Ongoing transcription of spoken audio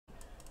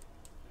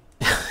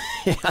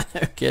Yeah,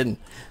 no kidding.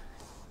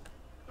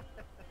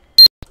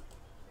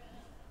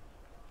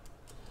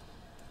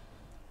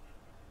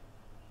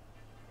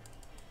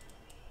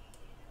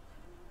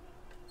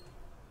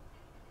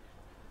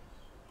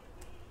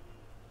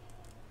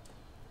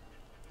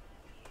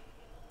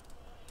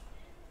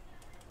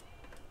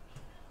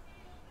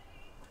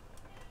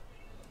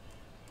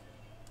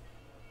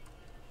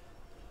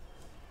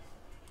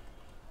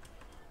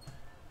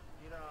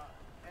 You know,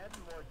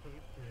 adding more tape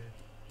to it,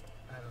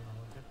 I don't know,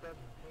 it just doesn't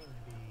seem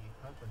to be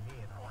helping me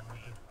at all. It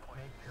just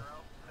makes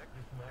it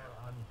just more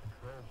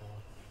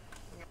uncontrollable.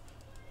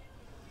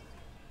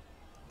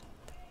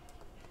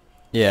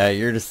 Yeah,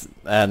 you're just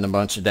adding a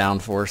bunch of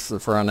downforce to the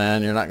front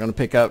end. You're not going to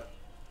pick up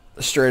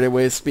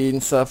straightaway speed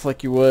and stuff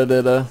like you would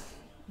at a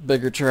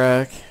bigger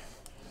track.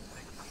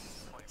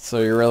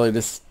 So you're really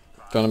just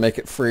going to make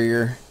it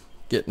freer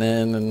getting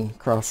in and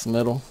across the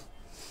middle.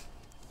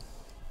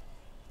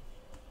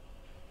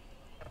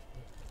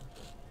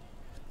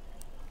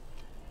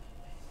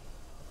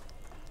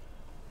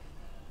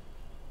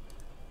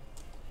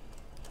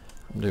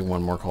 I'm doing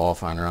one more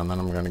qualifying round, then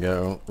I'm going to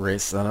go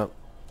race setup.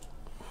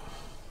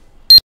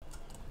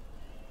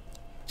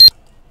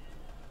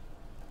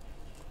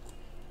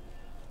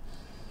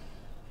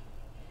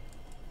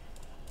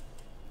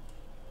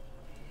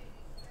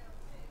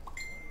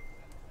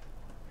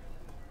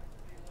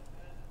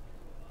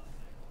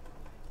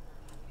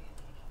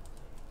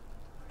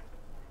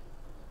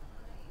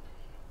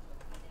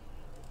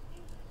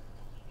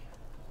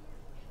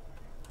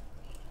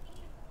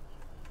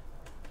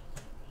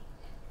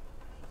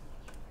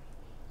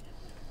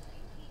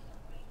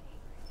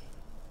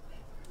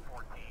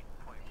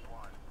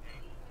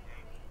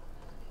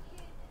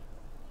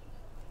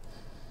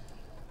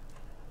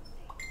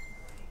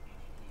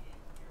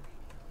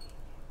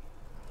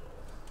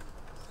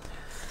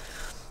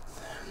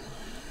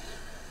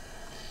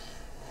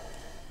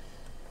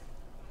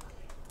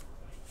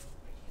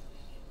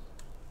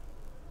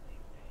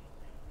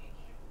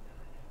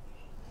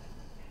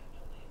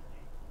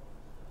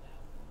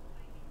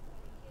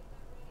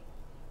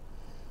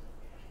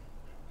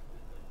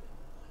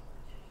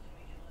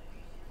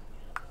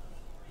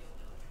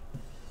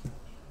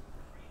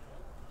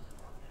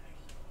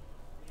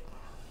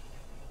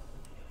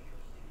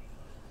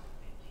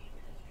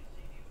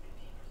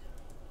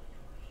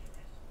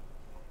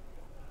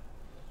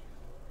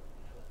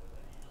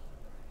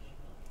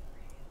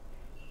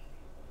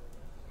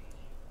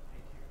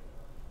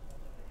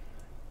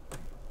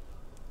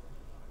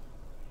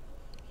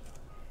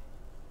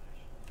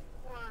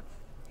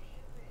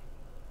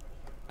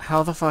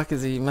 How the fuck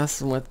is he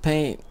messing with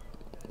paint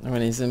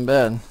when he's in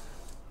bed?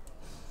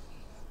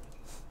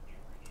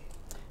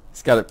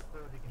 He's got it. I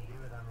suppose you can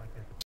do it on like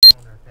a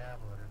phone or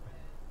tablet or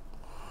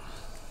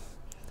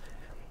something.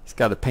 He's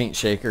got a paint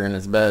shaker in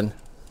his bed.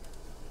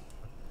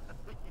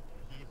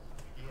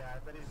 Yeah, I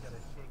bet he's got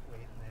a shake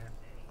weight in there.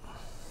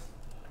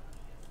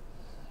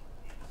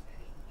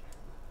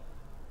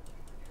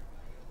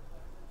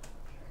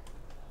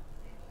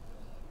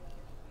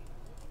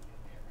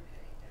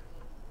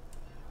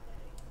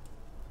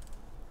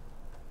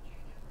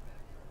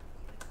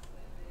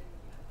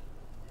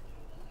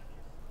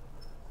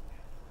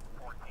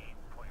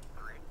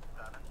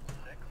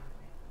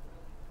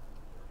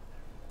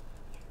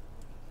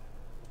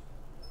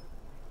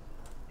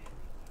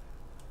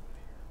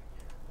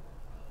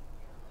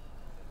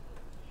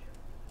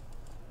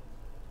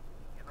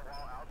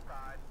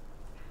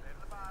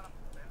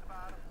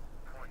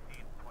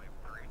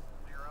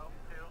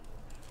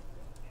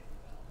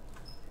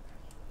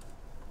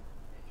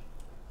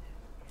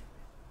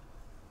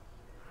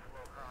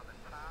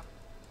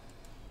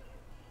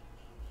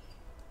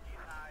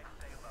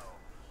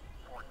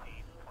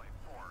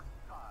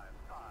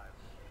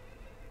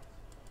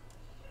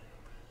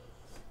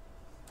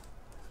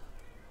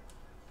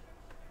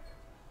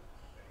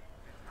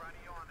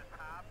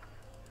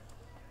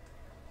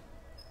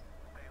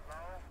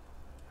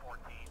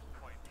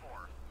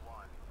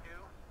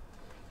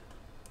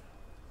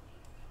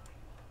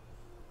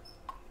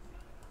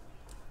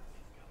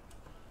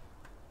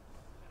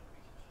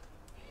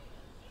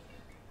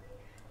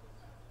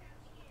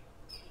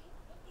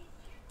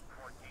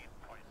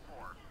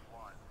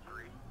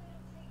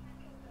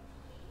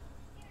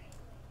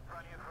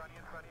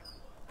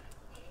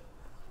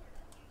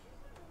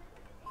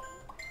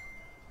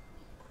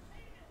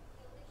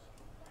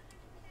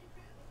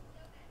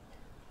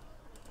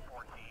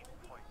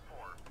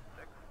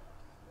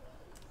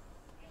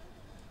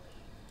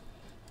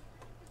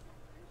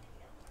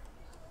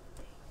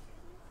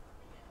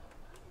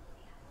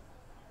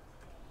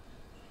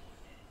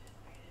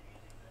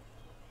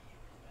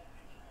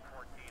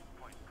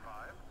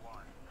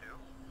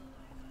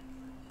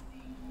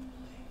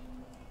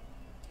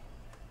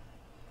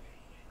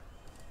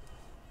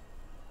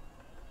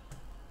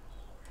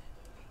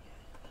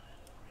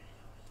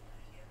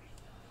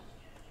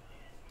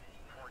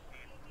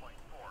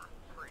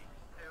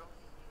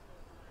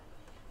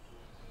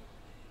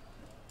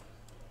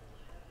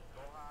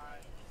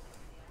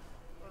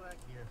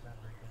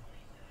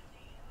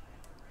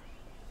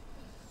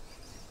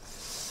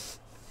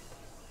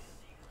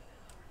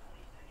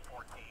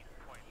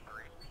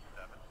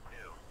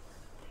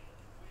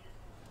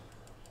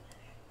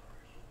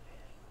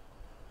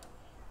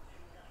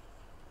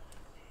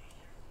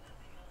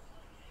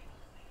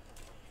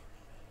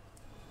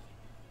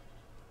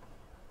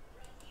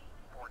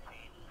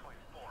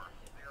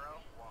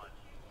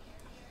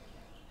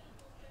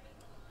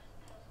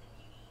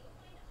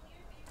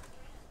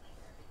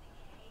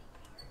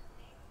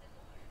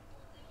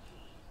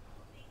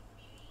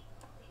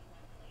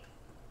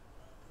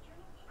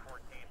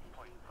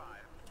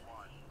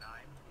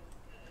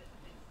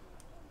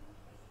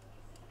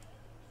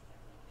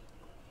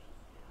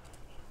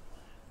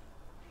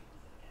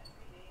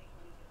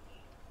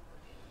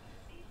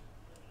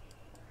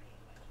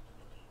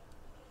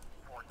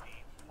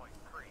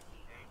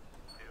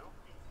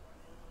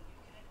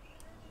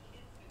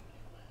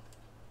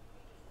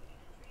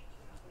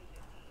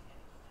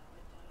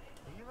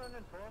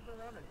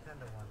 11-1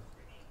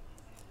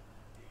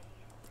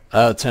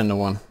 or 10-1?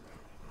 10-1.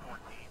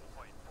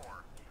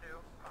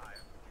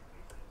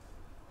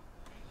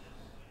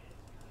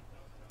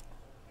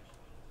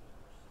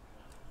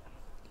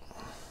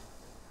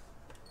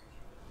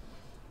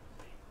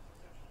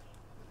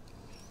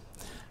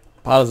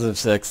 Positive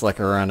 6, like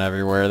a run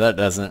everywhere. That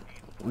doesn't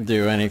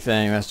do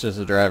anything. That's just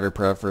a driver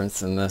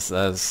preference, and this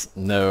has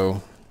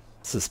no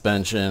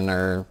suspension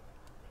or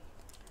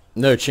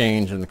no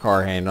change in the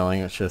car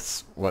handling. It's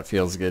just what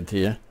feels good to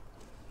you.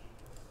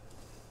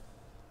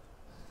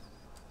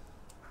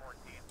 I'll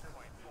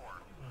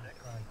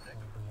try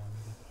 12-1.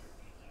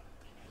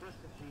 Just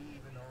to see,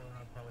 even though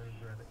I'll probably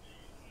regret it.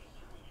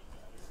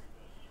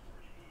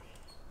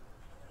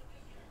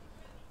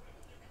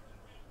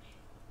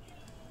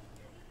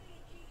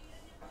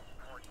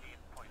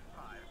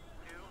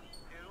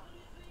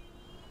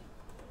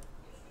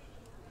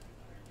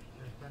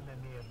 They're sending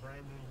me a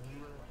brand new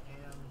wheel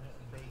and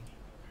base.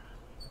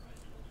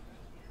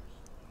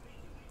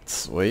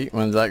 Sweet.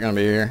 When's that going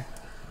to be here?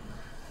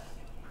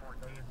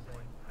 Thursday.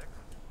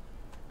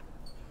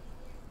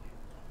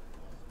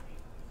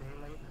 Day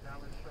late and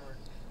 $1 short.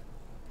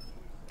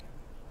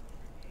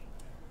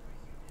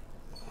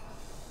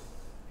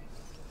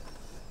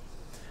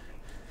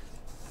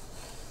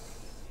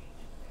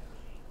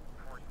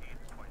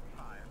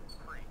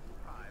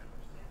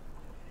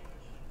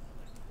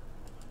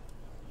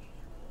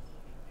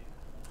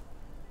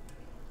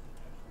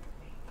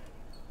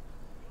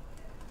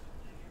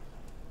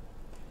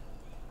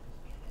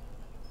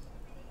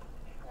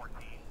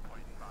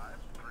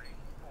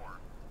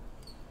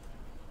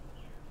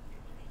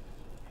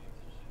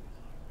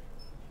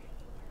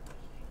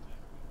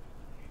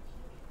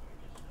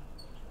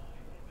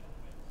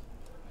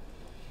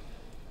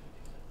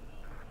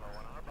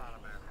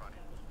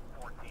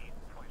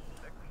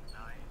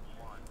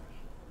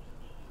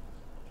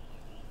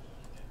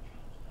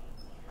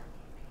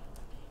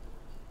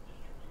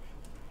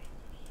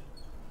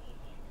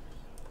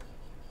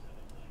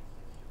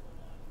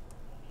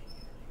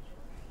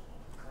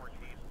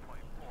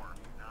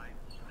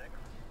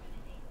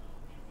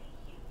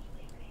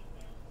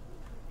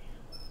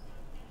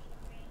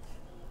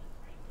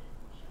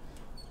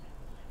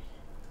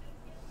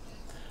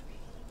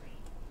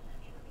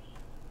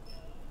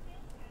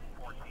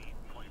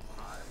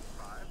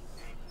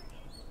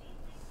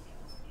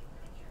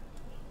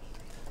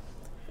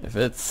 If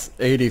it's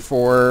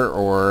 84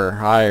 or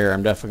higher,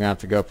 I'm definitely going to have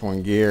to go up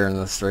one gear in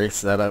this race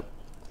setup.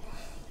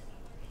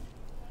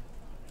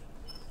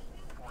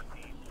 Add one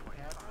gear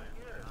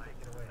or take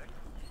it away?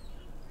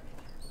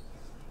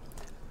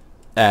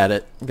 Add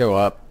it. Go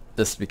up.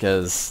 Just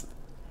because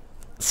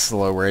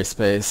slow race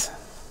pace.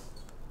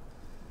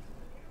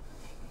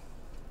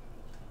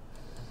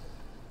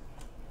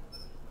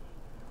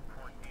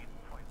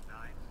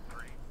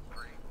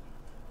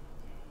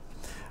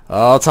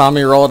 Oh,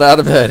 Tommy rolled out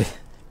of bed.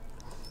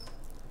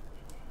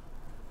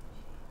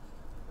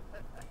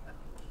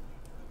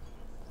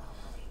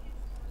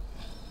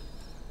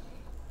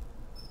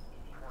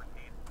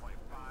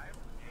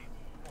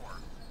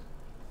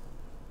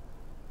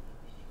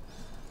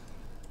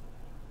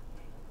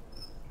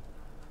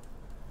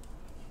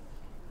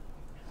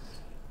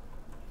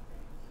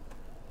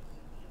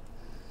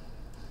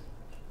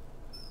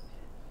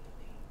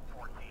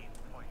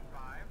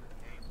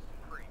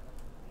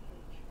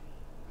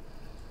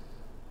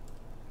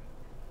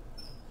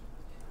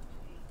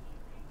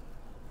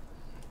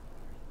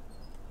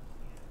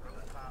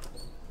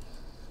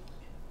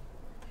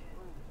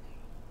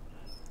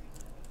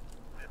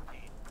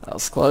 That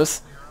was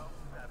close.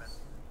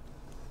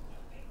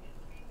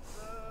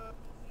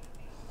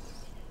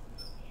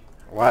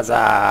 What's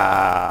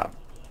up?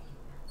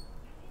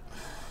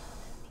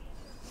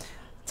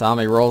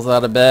 Tommy rolls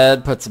out of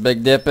bed, puts a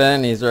big dip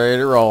in, he's ready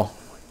to roll.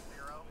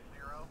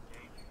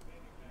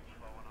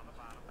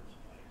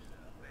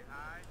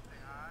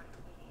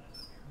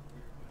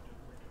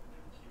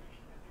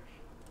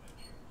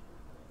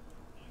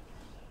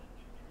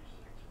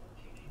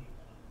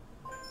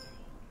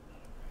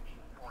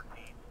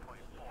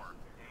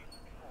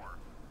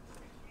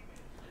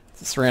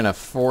 Just ran a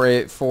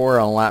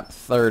 4.84 on lap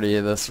 30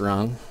 of this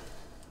run.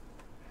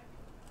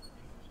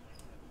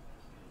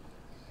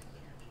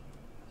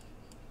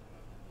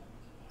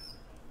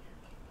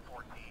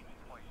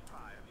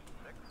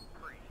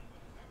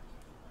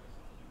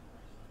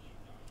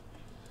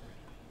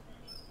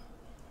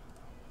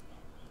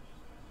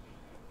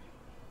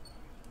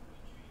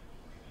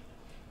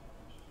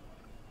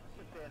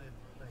 Just added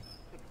like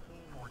 16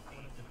 or 20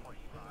 to 16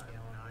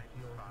 gallons of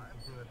fuel. You can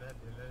see what that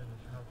did. That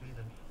doesn't help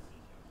either.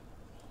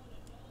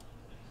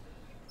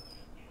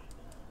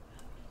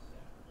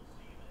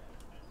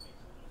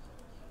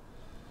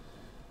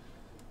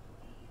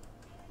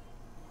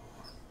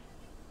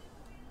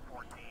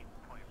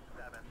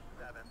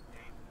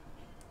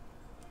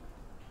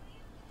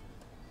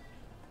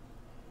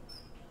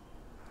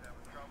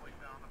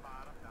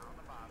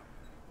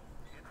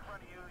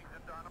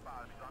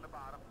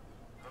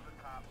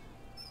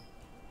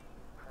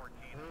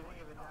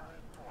 Anything of it down?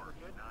 We're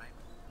good?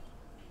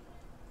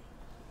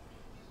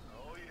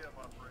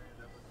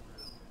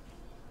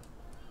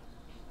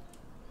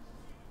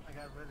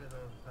 rid of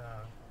those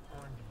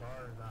orange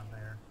bars on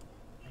there. I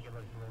think it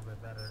looks a little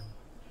bit better.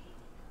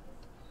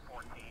 14.58.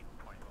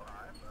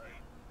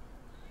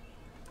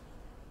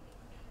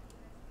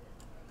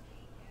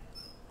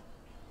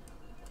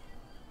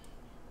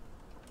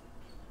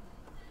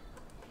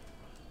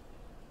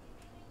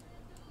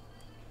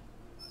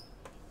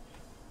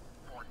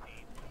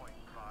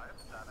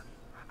 14.57.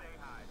 Stay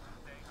high,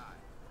 stay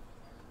high.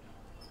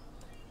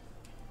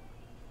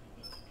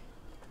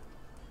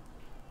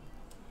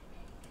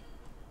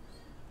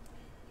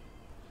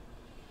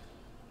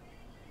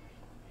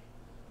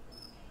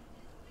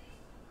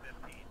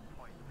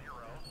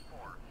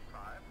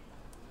 15.045.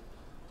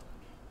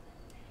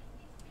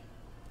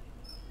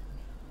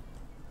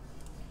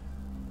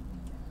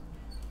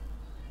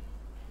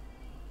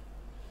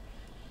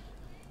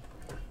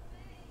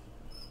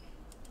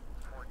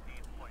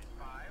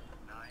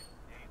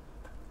 14.598.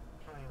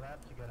 How many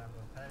laps you got on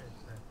those tires,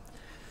 Chris?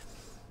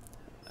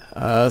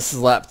 This is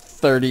lap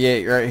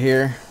 38 right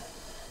here.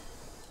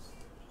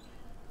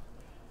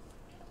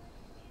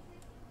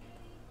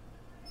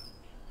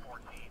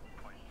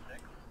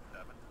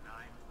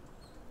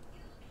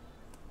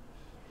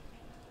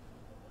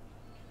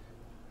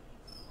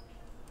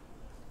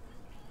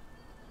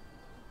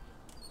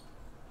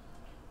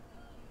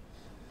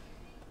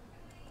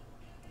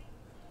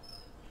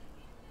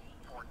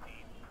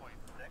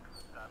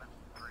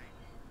 14.673.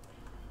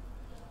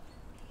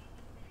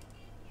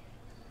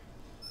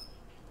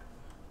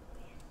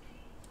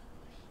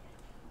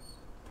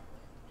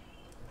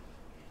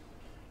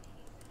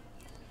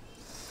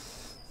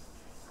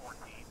 14.625.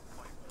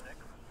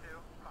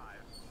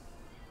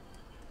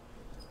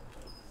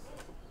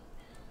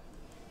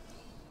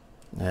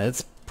 Yeah,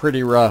 it's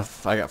pretty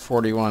rough. I got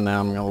 41 now.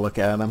 I'm going to look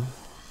at them.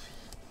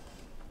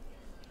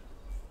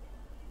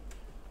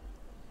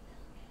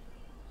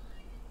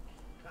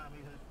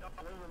 Tommy's all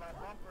over my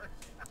bumper.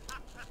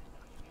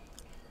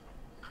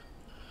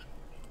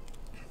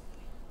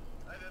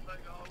 I didn't like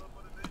all up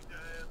with a ninja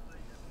ass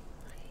thing.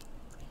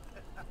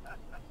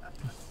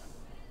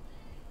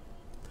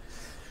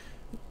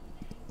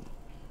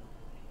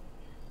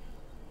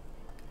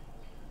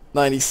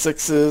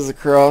 96s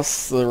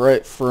across the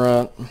right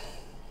front.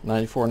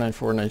 94,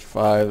 94,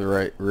 95, the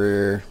right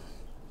rear.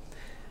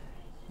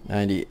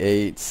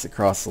 98s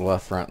across the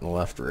left front and the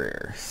left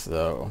rear.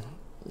 So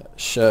that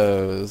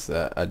shows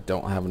that I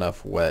don't have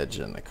enough wedge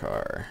in the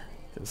car.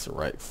 Because the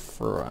right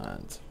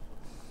front,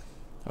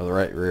 or the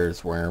right rear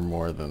is wearing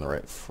more than the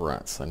right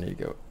front. So I need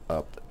to go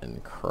up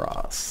and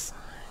cross.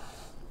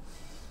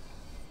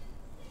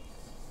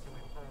 Can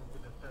we pull over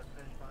the start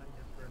finish line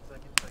just for a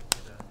second so I can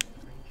get a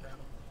screenshot?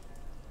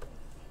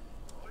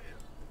 Oh yeah.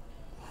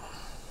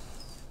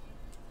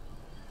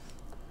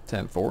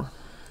 10-4.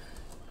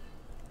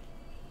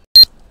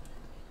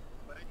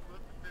 Buddy, put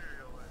the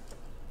material in.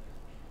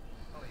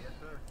 Oh yes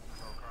sir.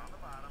 Poker on the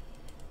bottom.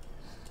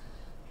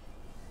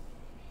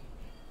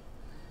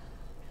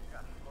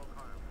 Got the smoke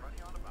on in front of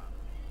you on the bottom.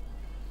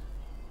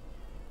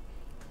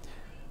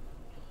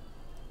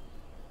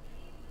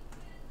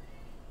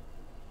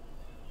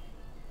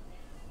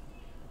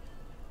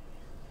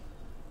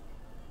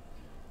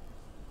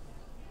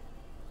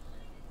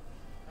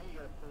 Now you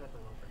gotta pull up a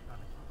little bit,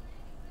 Tommy.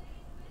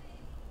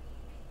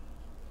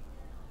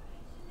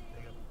 There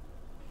you go.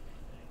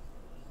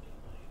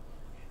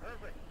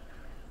 Perfect.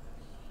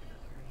 Get a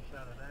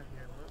screenshot of that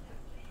here in a little bit.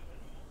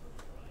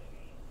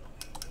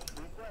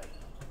 Sweet play.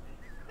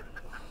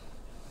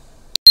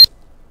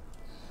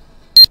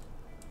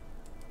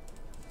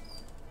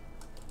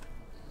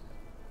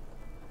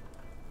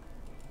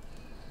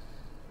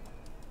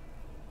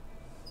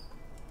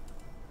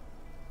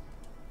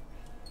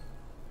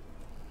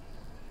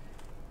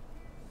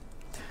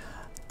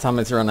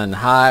 Tommy's running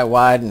high,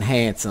 wide, and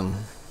handsome.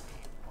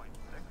 0.649.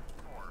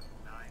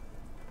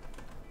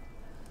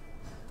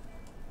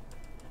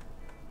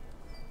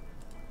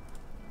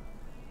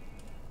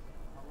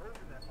 All over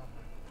that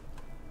bumper.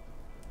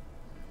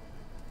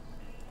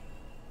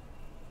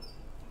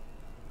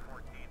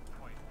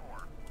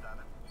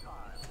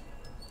 14.475.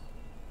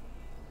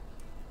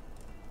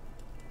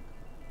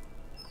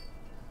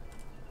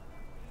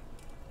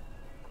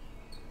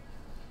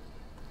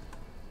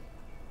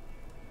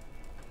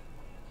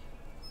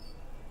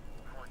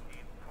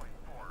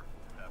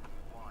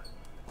 14.471.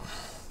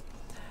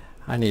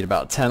 I need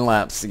about 10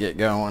 laps to get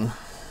going.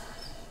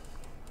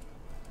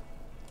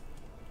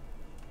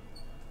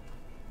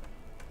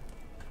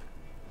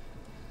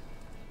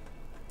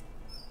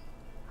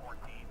 14.374.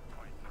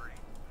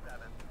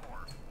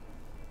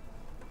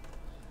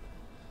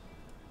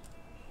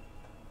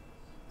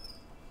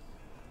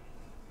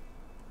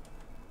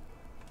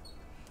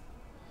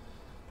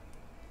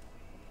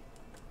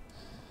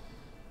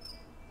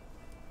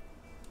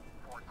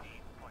 14.371.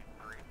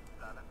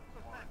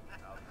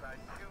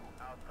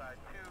 Outside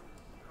two,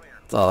 clear.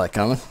 Saw that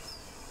coming. Front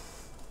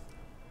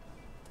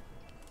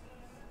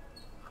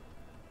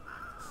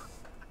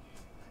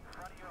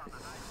of you on the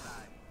high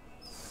side.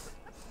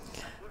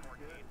 14.56.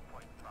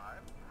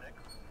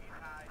 He's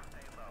high,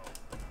 stay low.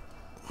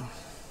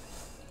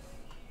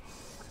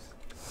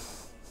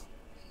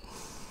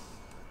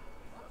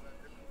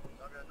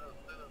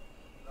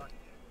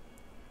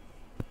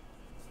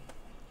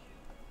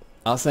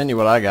 I'll send you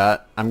what I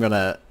got.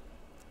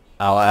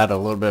 I'll add a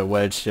little bit of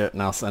wedge shit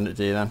and I'll send it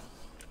to you then.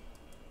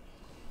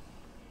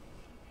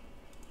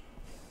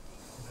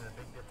 Is it a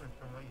big difference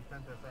from what you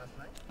sent us last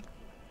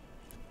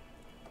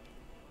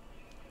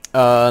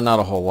night? Not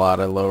a whole lot.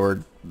 I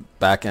lowered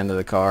back end of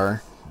the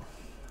car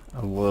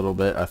a little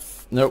bit.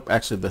 Nope,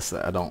 actually this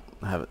I don't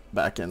have it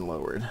back end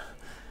lowered.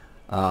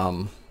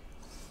 No,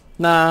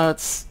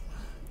 it's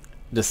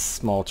just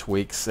small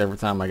tweaks. Every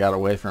time I got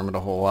away from it a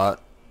whole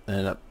lot, I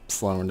ended up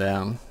slowing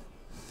down.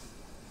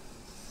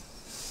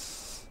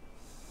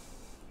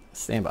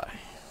 Stand by.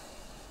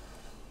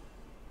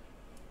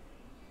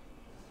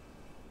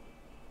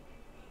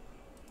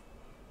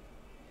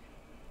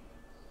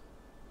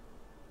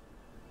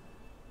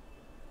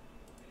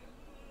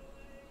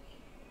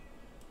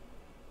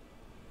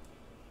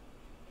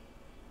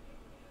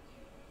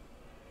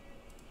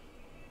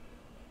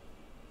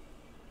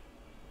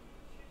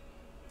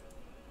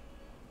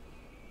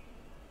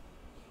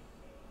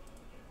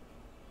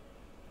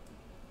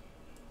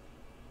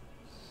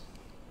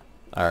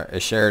 Alright, I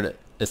shared it.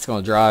 It's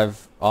going to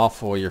drive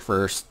awful your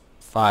first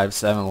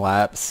 5-7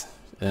 laps,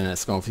 and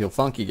it's going to feel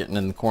funky getting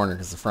in the corner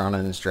because the front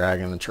end is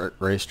dragging the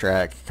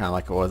racetrack, kind of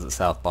like it was at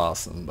South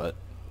Boston, but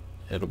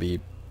it'll be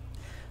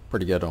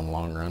pretty good on the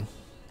long run.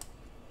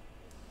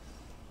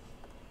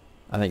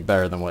 I think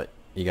better than what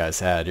you guys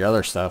had. Your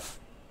other stuff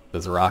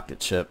is a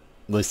rocket ship.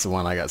 At least the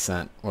one I got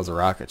sent was a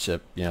rocket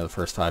ship, you know, the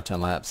first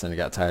 5-10 laps, and it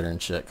got tighter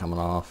and shit coming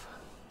off.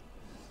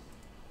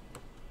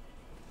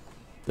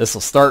 This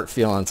will start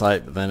feeling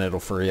tight, but then it'll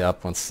free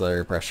up once the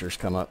air pressures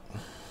come up.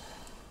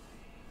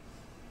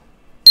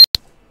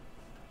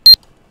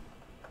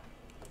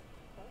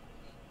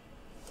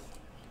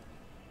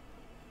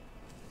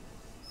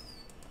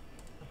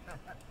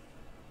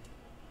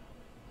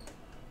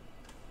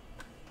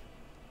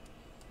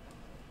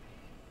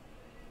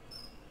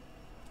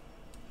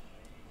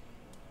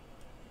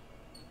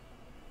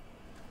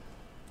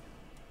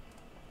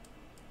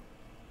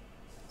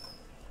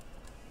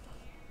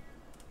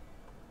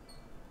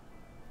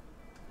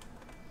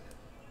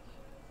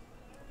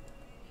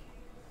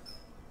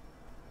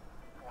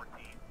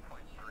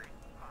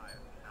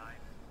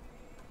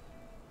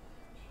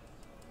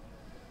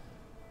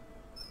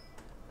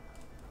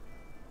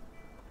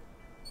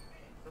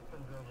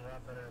 Goes a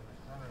lot better in the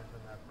corners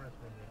than that first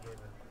one you gave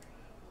us.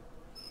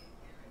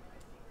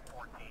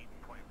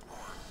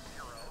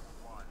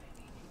 14.401.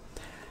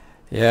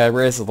 Yeah, I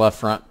raised the left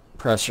front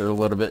pressure a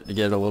little bit to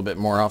get a little bit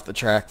more off the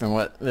track than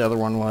what the other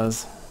one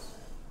was.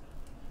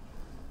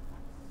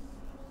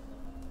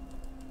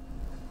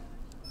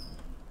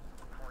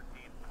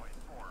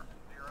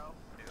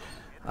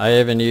 I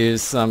even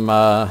used some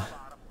that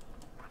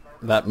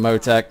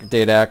Motec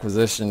data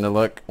acquisition to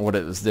look what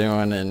it was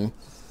doing, and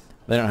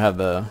they don't have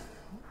the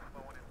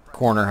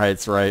corner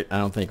heights right, I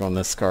don't think, on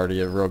this car to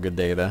get real good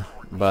data,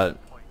 but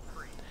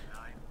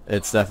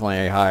it's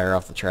definitely higher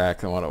off the track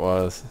than what it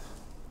was.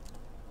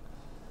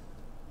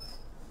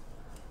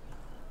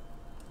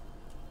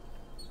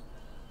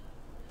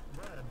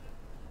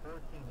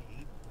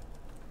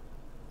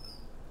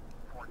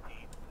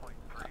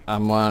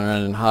 I'm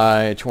running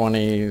high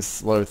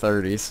 20s, low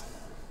 30s.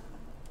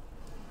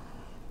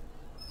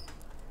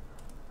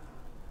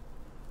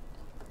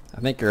 I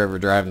think you're over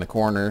driving the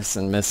corners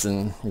and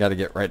missing. You got to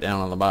get right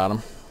down on the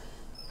bottom.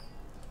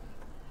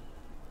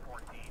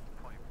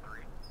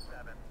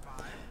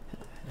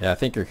 Yeah, I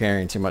think you're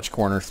carrying too much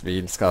corner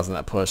speed. It's causing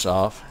that push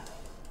off.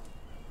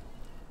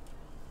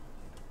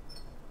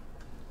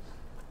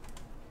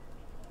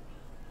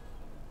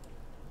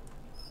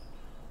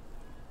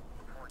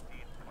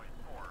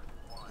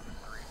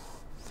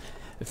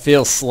 It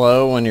feels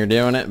slow when you're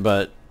doing it,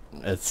 but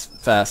it's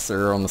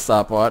faster on the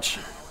stopwatch.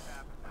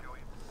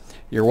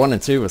 Your 1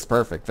 and 2 was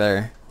perfect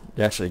there.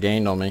 You actually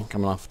gained on me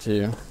coming off 2.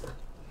 Yeah,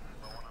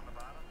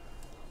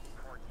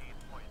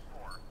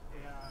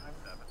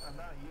 I'm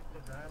not used to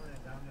driving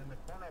it down in the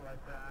corner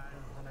like that.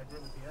 When I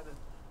did with the others,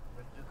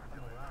 it just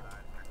went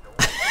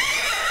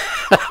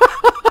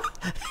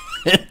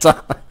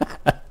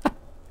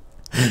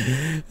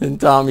around. And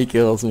Tommy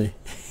kills me.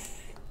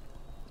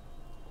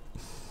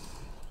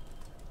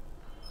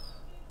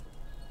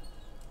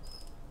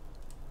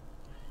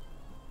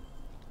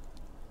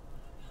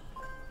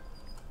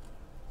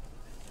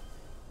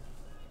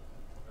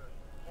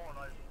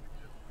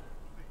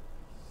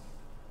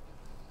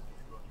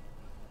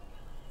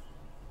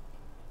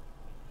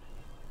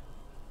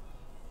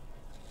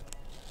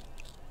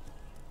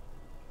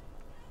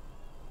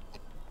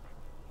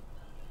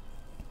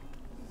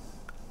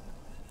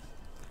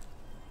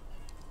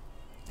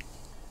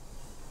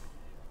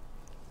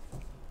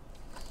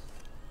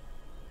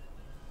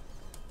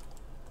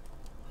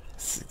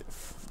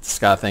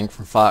 Scott thing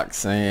from Fox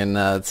saying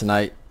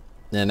tonight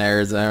in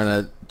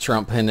Arizona,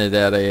 Trump hinted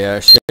at a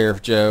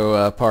Sheriff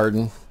Joe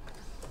pardon.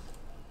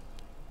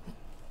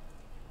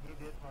 He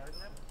did pardon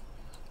him?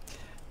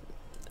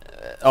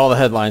 All the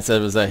headline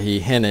said was that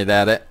he hinted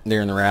at it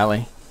during the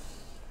rally.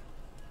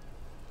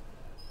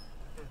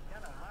 It's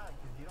kind of high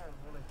because you don't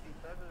really see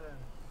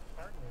presidents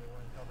pardon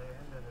anyone until they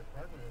end their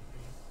presidency.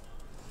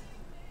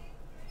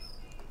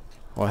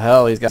 Well,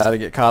 hell, he's got to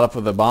get caught up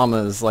with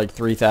Obama's like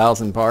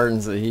 3,000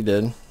 pardons that he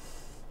did. Yeah,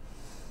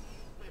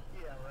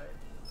 right.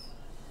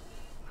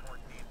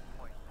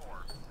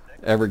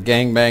 Every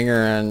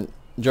gangbanger and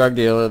drug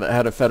dealer that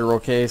had a federal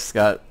case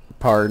got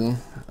pardoned.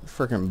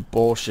 Freaking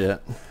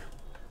bullshit. Yeah.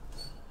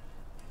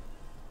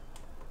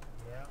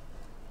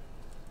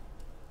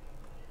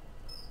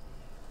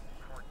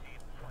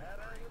 That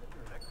are you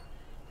agree?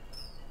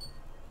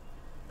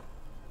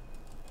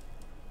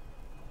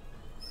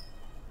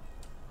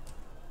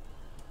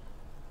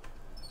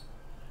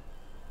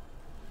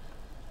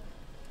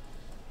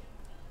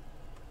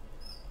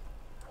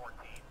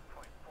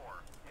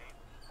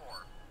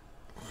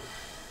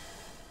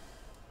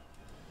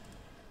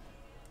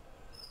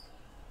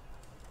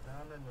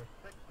 Down in the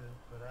sixes,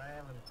 but I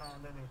haven't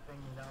found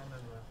anything down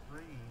in the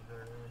threes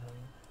or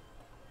anything.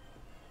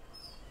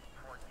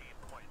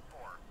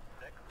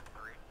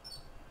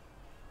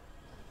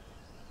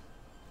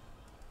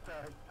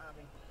 Sorry,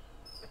 Tommy.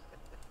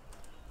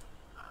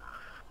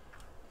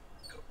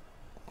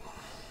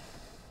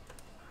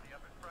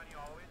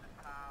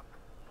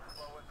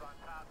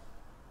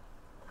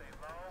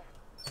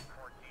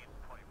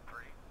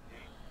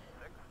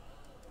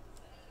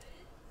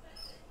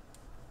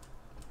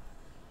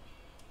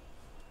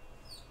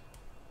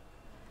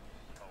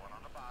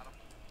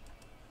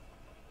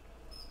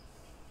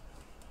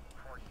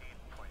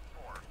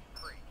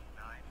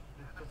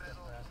 Just took that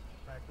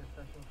practice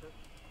session, Chris.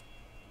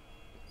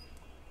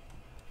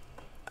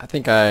 I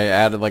think I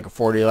added like a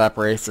 40 lap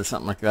race or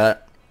something like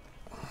that.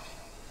 It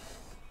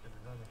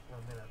was only 4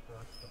 minutes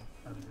left, so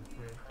I was just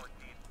curious.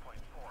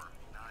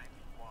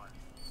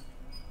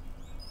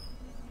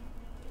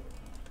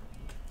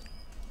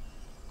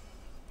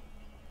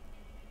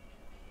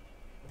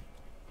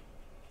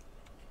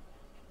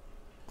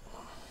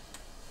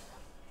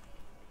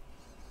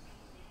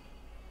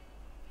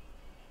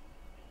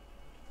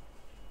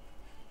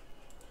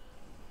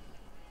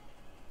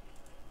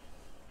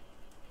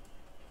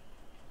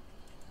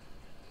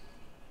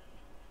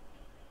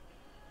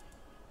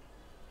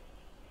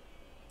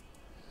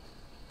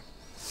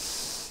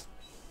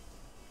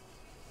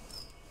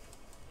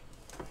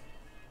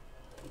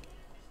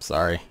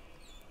 Sorry.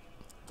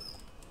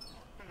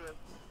 Good.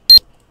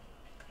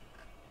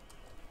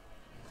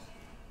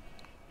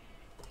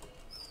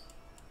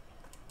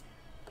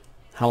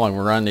 How long of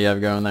a run do you have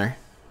going there?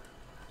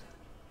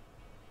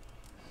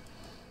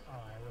 Oh, I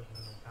wasn't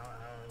even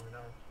counting. I don't even know.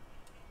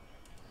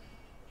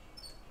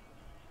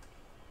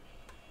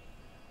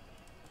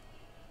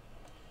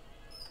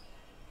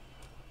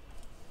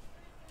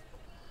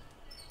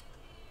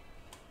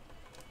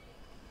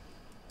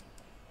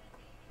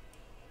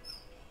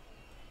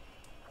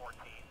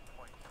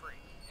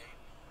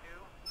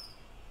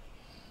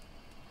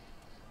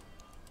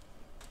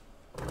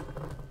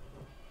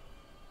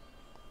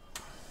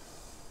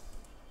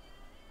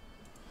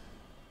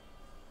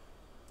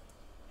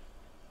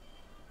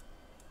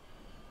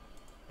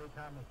 Hey,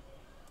 Thomas.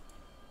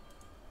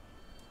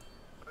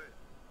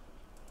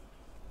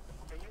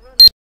 Can you run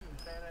any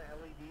Santa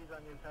LEDs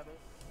on your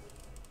pedals?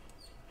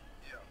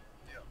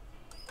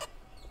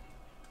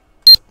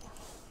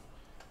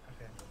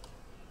 Okay.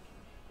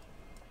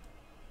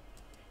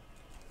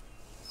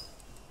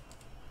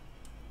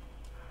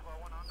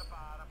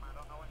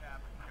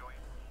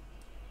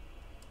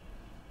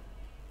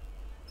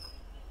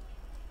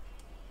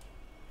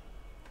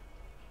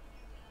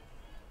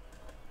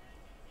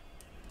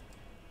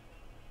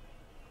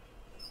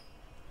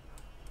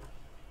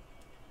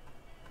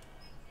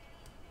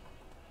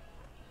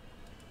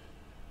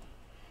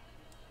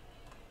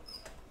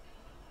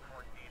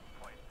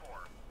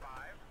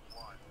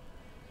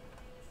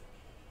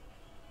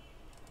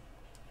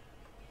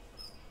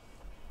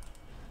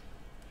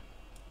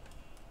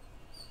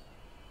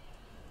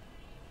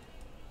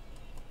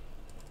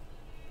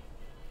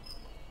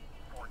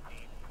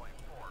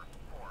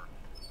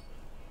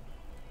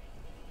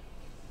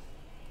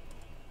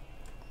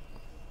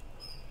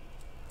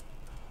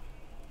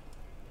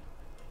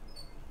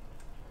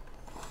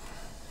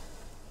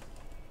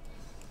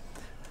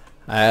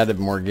 I added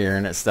more gear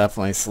and it's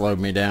definitely slowed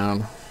me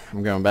down.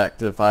 I'm going back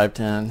to the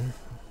 510.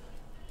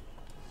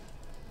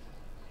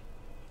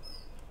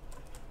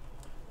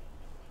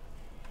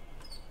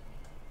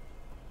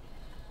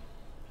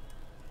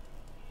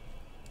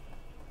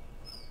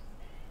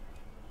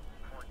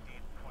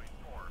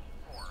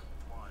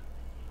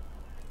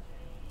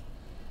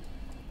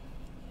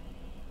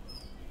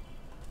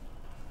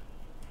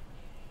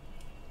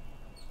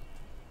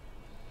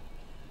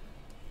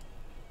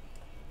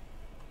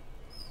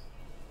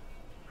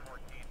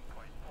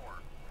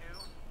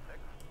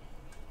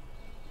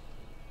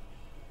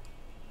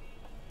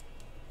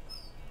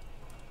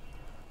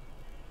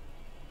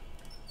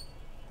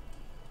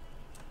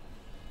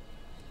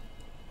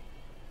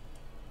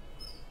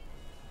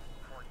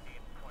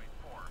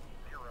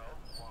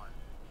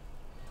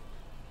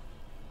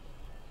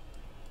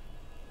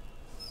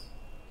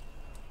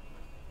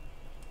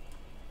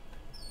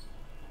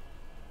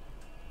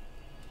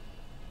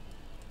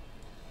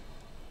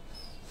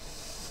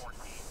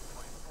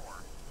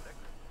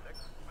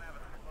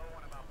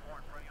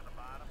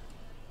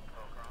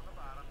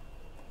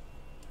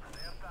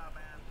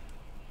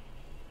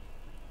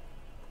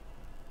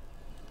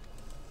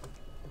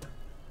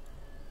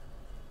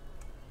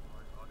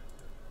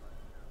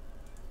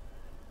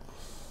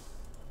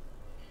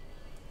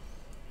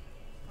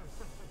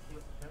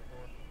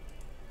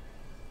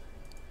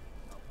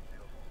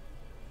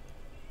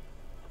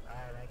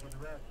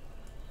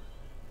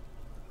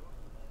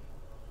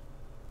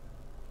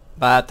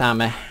 Bye,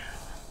 Tommy. I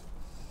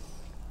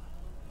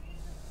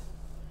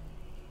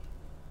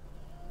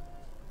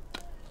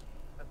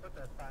put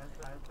that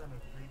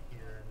 523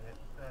 here, and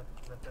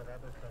that's what that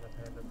other setup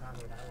had that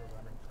Tommy and I were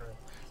running for.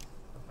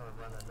 That's what I'm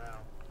running now.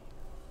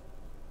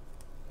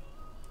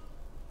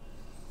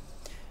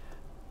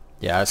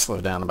 Yeah, I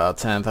slowed down about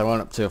 10th. I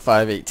went up to a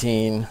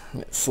 518.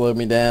 It slowed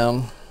me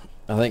down.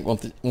 I think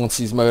once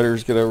these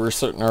motors get over a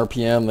certain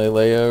RPM, they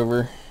lay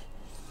over.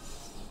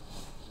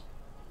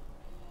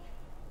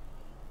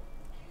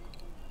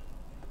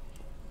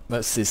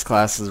 Most of these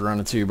classes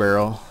run a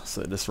 2-barrel, so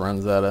it just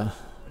runs out of... It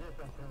just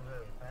don't feel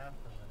very fast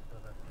in this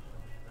setup for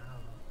some reason. I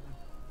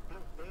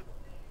don't know. It feels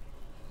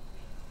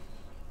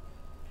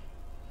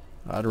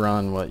stable. I'd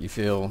run what you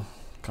feel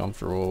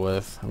comfortable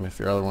with. I mean, if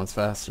your other one's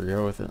faster,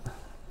 go with it.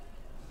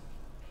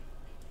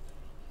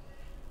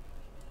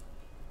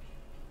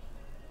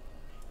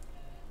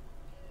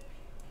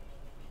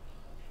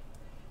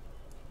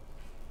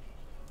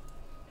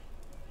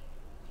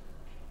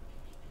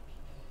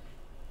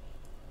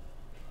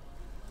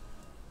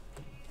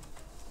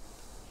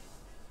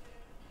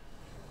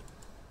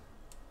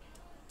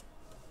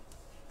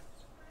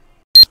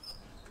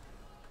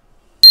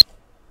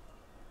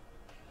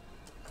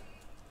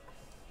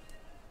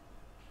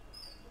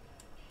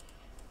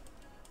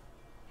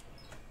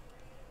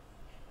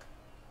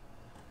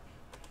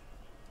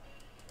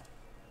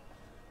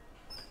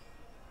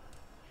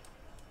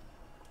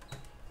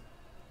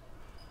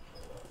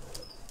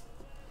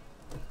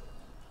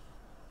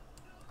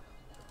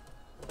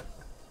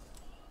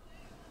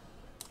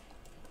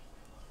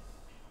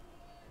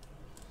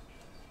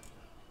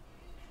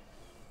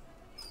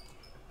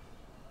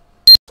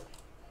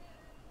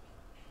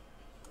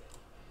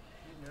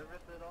 You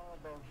nervous at all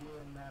about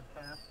doing that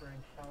fast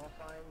during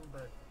qualifying,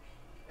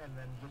 and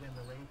then get in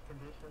the race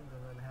conditions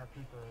and then have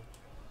people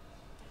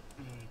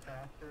be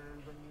faster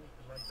than you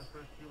for like the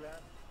first few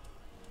laps?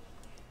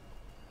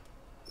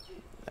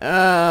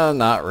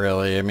 Not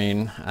really. I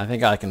mean, I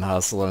think I can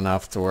hustle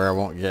enough to where I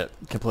won't get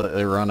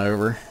completely run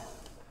over.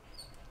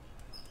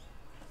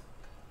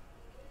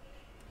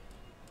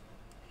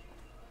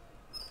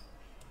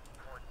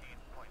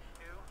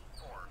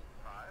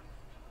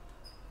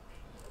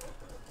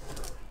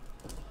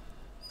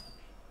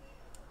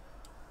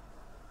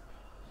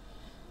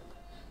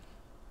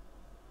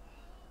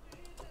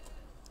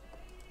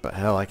 But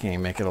hell, I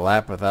can't make it a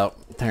lap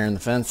without tearing the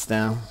fence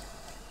down.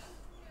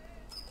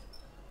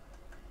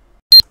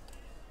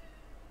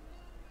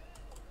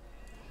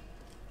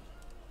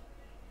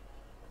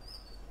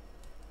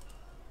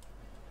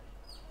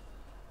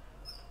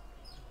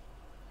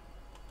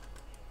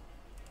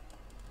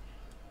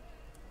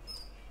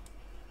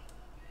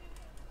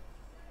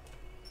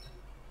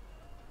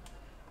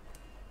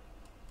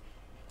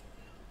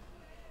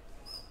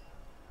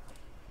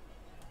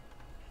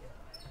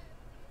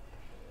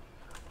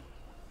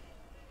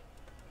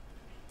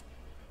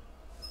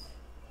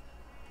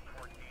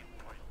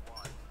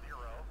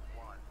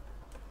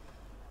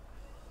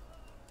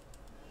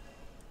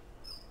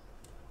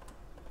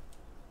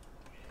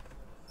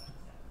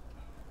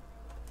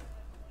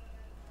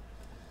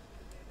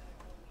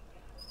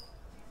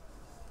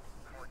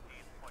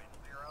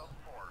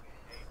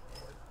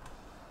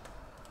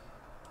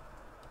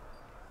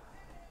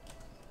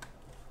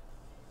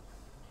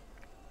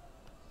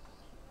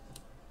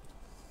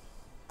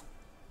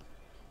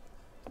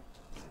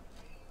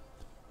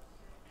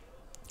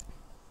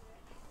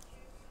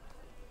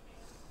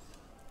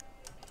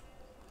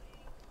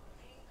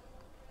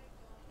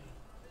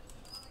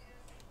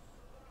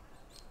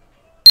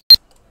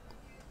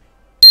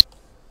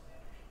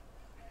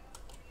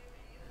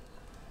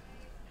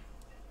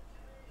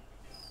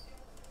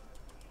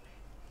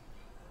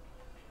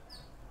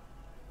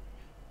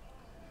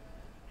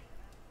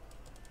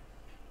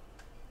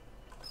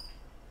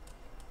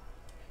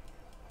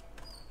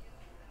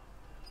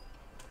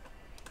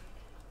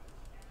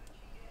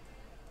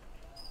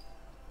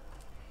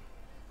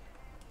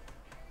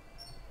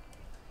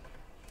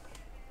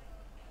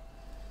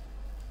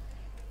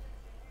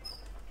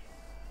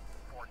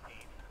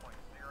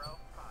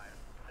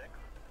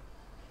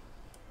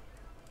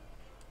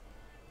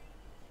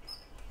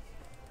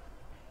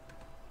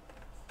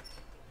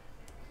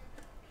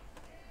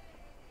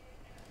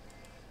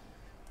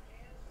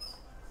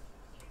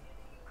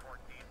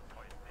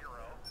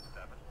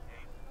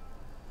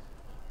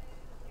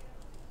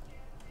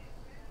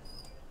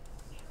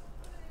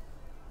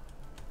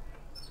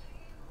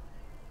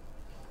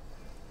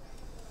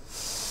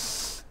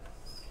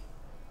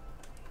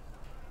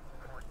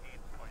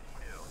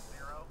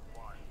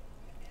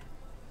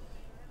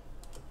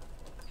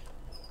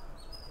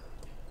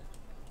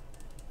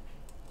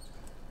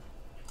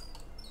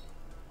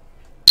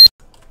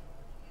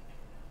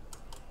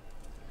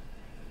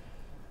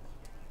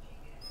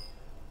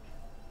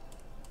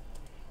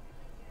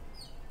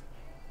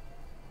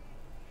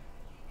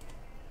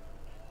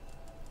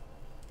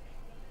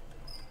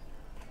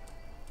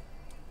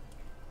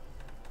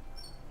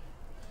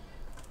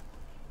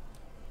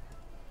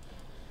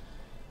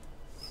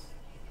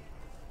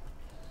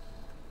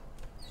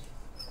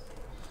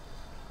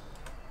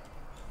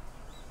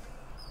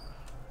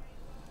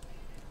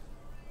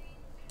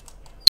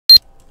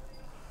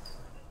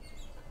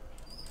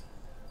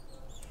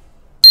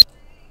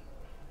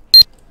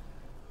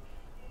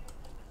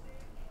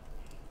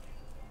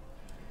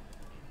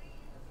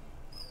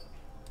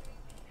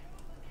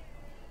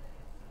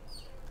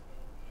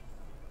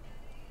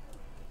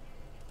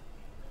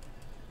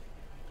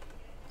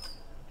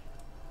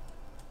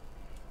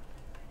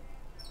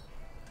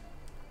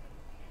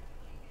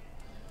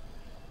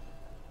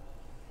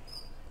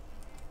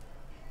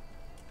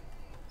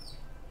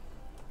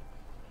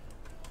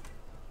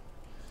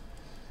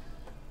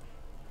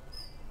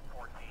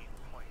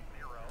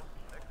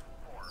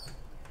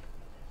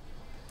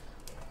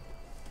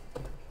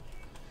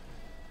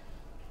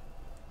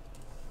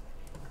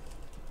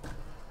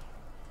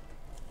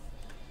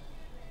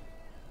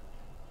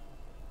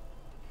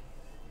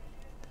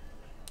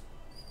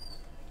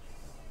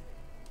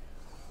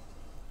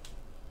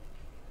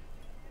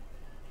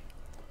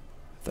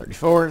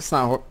 34. It's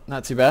not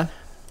too bad.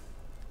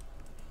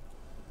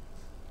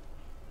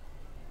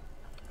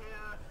 Yeah,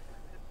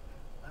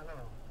 I don't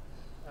know.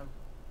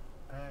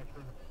 I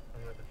actually don't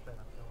have a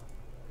setup going.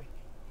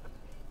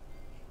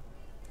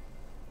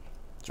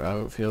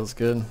 Drive it feels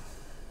good.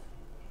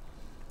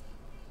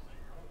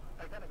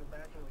 I gotta go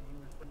back to what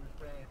you were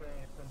saying when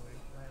we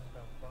ran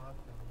down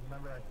Boston.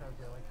 Remember I told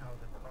you like how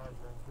the car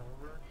rolls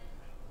over?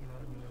 You know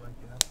what I mean? Like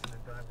you're up in the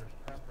driver's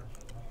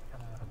preference.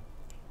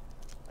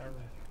 I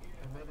was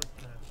committed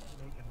to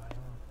making my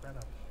own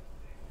setup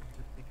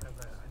just because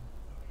I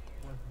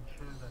wasn't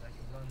sure that I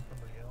could run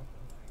somebody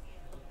else's.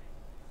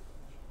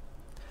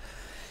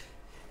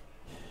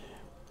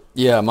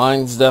 Yeah,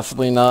 mine's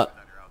definitely not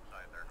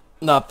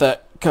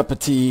that cup of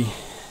tea.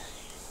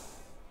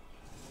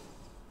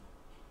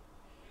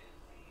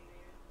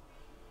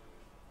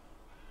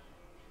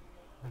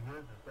 But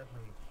yours is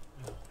definitely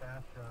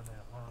faster on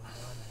that long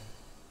run. And,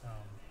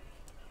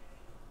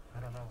 I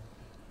don't know.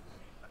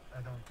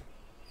 I don't.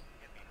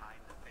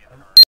 I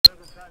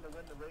wasn't trying to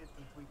win the race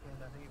this weekend.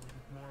 I think it was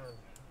just more of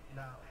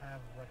not have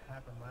what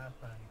happened last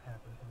time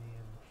happen to me.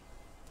 And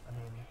I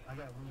mean, I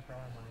got loose all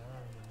on my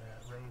own in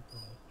that race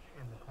and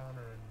in the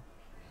corner and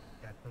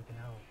got taken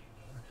out.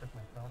 I took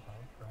myself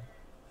out. So.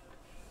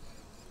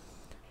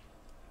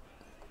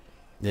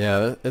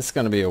 Yeah, it's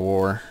going to be a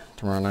war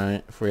tomorrow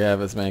night if we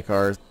have as many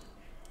cars.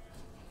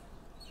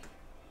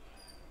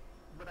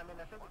 But I mean,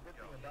 I think the good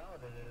thing about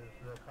it is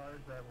the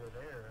cars that were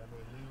there. I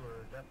mean, we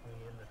were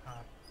definitely in the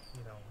top,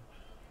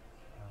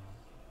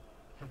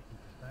 60%,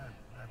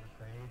 I would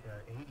say, to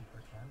 80%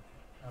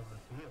 of the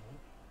field.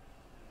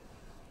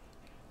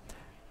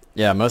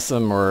 Yeah, most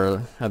of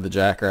them had the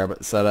Jackrabbit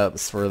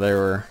setups where they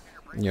were,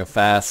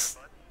 fast,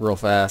 real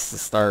fast to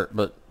start,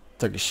 but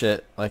took a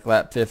shit like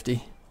lap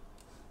 50.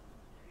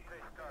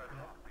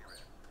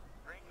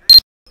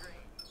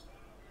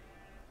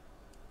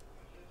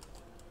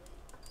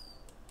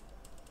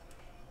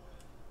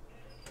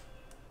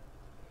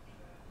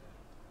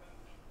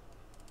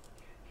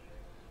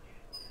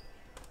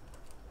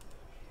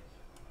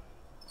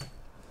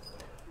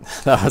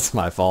 That was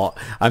my fault.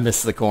 I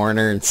missed the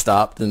corner and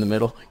stopped in the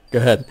middle. Go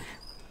ahead.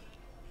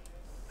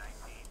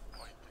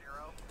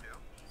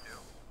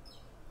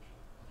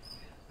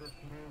 This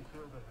new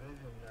field of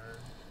vision is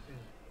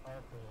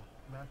also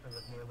messing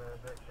with me a little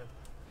bit because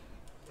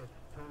it's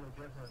totally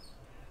different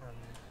from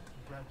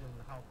judging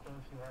how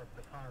close you are to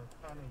the car in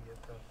front of you.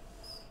 So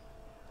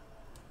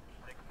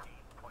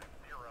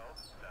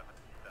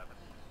 16.077.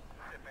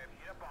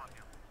 Up on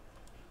you.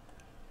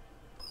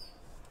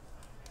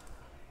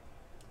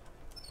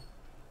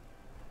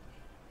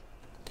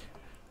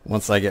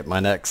 Once I get my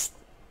next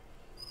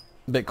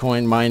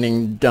Bitcoin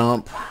mining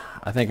dump,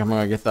 I think I'm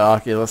going to get the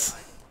Oculus.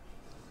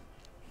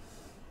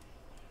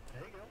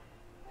 There you go.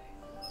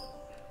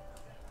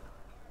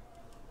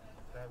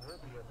 That will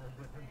be a whole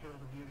different field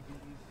of view to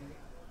get used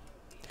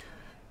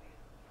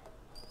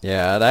to.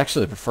 Yeah, I'd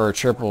actually prefer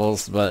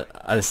triples, but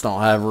I just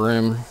don't have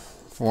room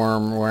for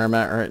them where I'm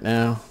at right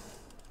now.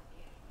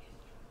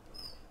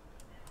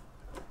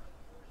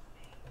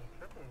 And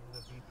triples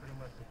would be pretty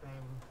much the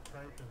same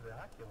price as the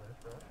Oculus,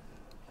 right?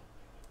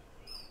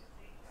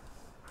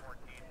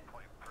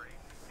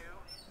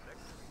 14.326.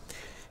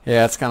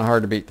 Yeah, it's kind of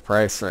hard to beat the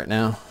price right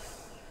now.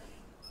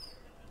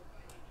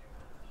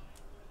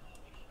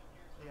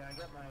 Yeah, I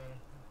got my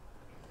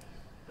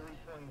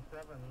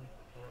 327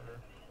 for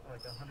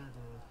like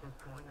 115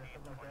 or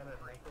something like that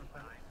at Micro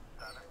Center.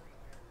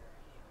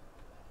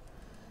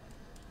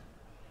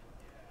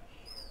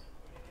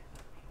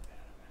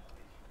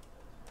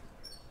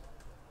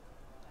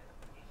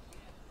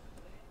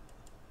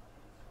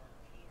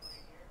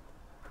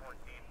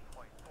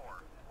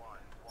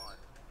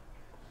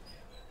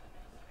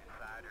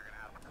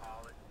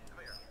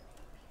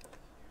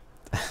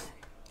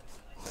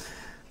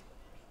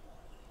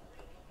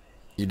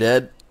 You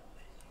dead?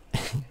 No,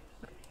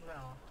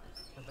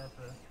 but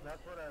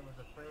that's what I was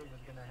afraid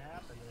was going to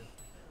happen. Is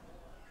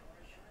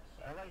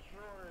I like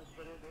yours,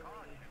 but it was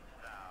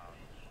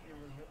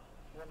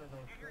one of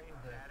those things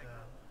that it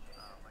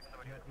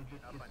just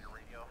gets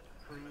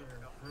freer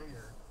and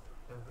freer.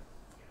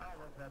 I don't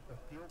know if that's the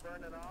fuel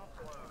burning off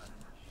or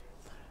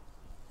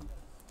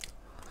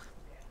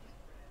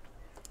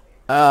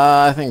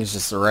I think it's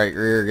just the right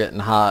rear getting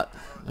hot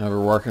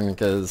overworking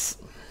because,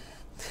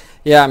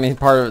 yeah, I mean,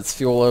 part of it's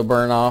fuel load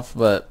burn off,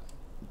 but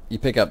you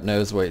pick up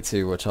nose weight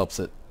too, which helps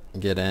it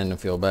get in and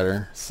feel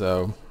better.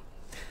 So,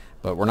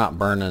 but we're not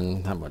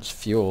burning that much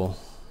fuel,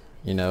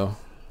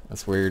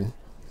 That's weird.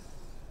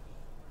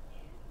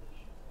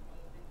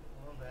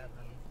 well, that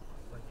and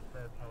like you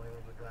said, probably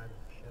overdriving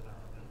the shit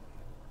out of it.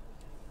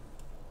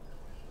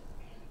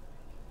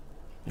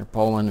 You're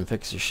pulling and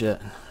fix your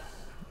shit.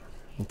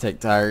 You take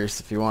tires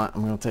if you want.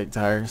 I'm going to take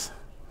tires.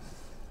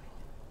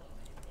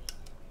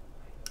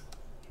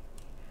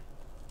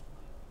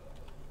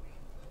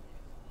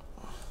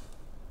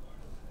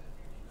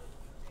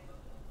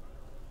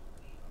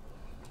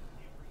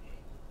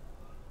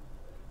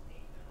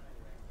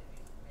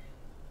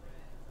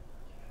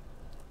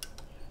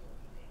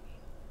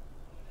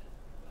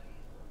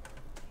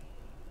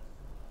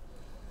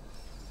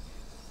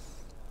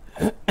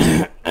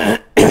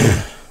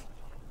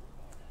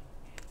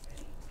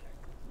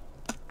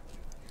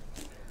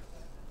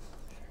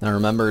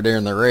 remember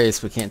during the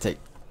race we can't take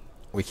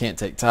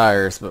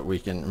tires, but we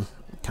can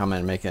come in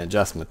and make an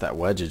adjustment, that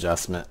wedge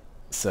adjustment.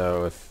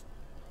 So if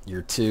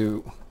you're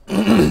too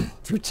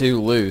if you're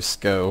too loose,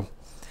 go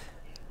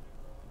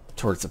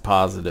towards the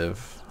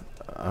positive.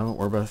 Oh,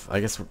 we're both, I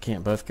guess we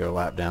can't both go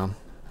lap down.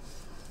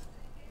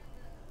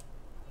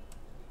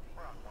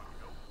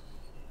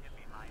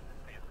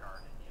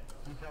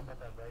 You talking about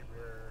that right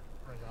rear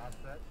ring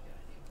offset?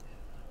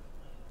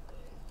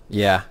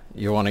 Yeah,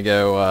 you want to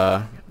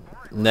go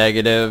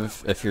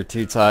negative if you're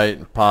too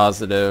tight,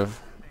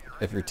 positive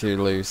if you're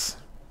too loose.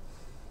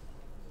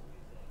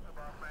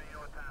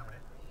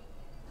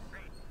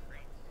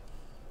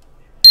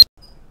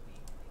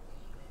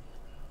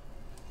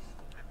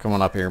 Come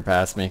on up here and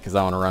pass me, because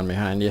I want to run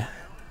behind you.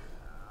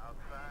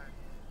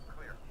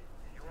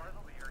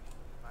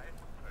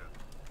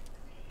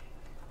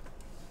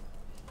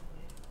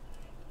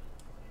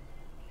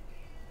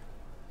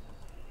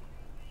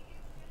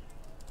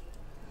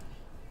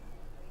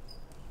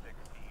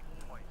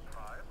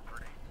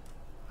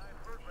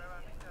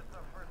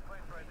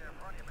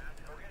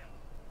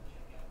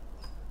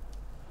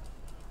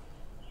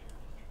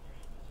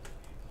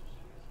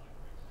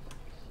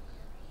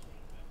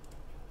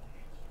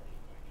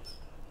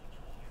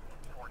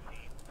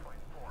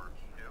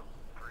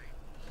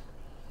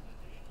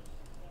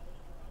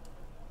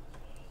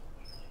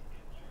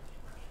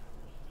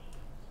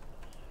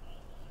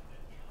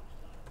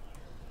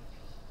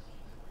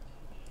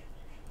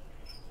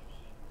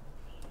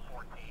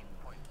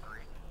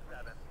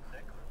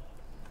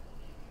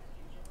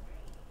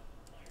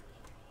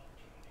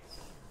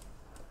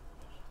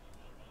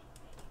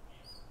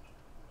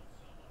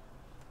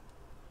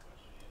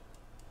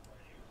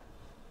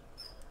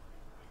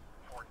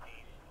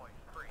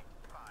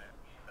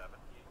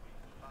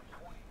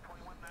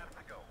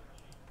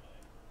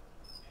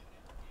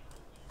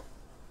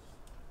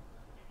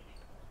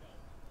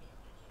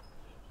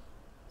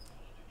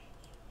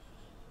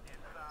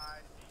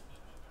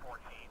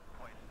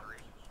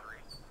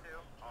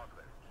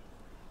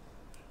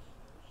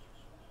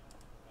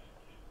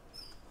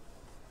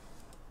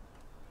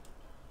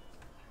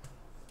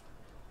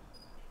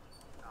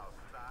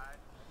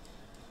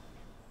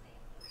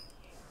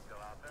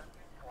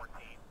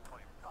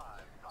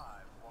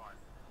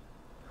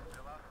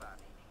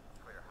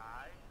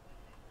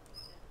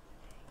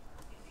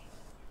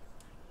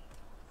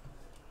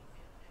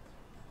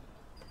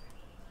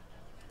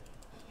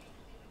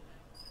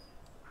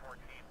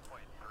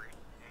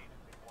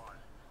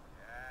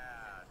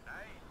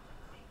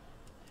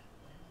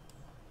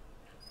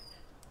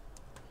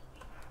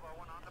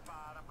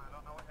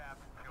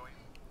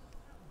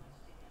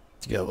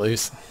 To get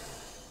loose.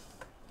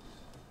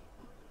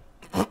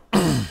 I don't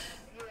know,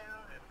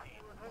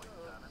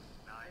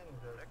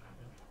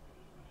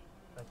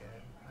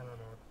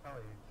 it's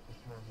probably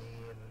just more me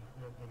and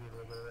maybe a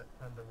little bit of that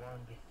 10 to 1,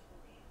 just,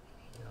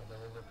 you know, the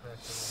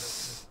overcorrection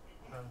just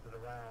runs it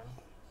around.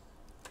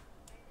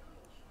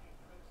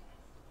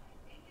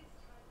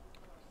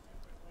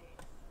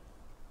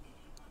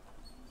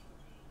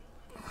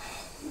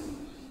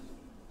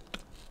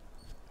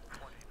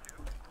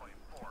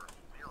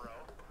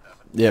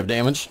 Do you have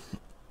damage?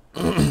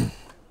 I don't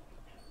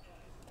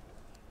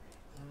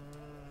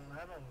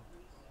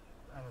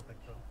think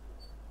so.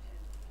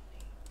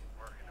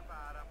 Working the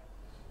bottom.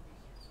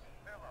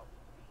 Hello.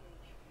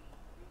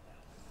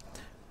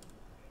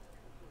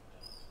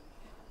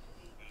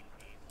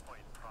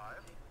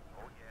 18.5.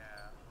 Oh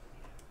yeah.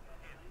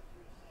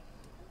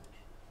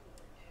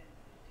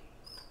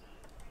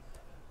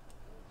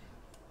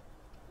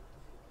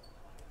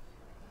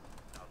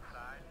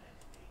 Outside.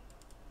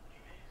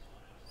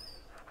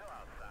 Still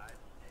outside.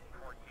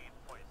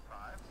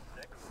 14.5.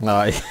 6. No,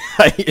 I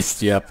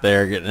used you up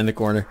there getting in the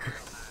corner.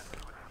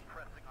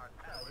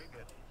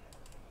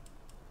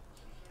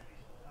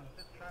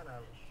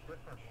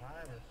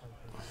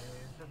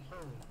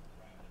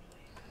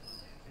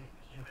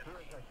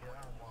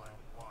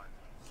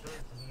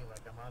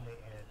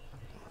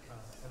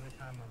 Every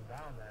time I'm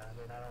down there, I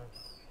mean, I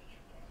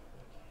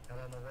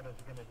don't know what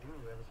it's gonna do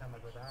every time I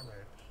go down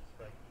there.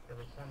 It's like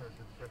every corner is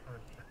just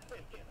different. The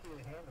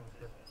handle's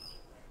different.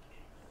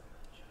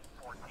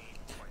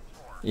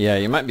 14.4. Yeah,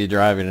 you might be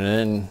driving it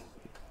in,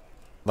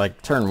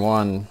 like turn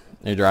one,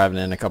 you're driving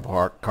in a couple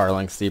car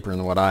lengths deeper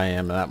than what I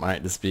am, and that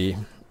might just be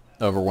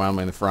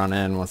overwhelming the front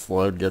end once the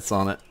load gets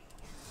on it.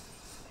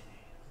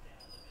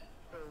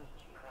 So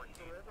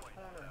every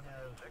corner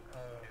has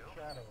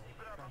shadow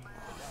from the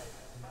right,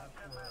 and that's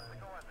where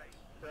I'm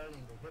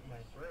starting to hit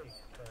my brakes,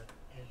 but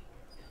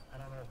I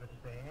don't know if it's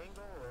the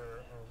angle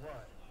or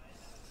what.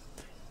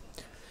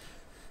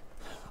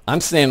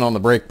 I'm staying on the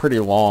brake pretty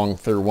long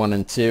through 1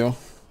 and 2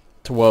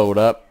 to whoa it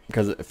up,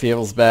 because it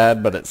feels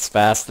bad, but it's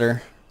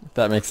faster, if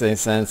that makes any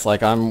sense.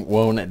 Like, I'm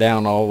whoaing it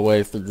down all the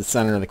way through the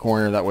center of the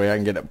corner, that way I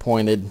can get it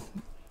pointed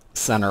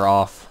center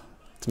off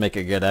to make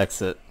a good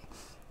exit.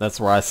 That's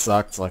where I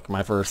sucked, like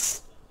my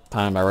first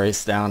time I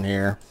raced down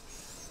here.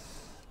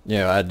 You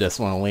know, I just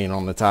want to lean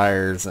on the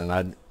tires,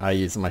 and I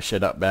use my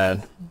shit up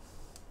bad.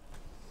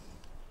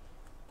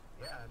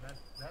 Yeah, and that's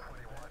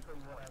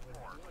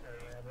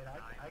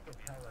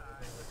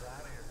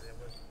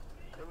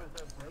was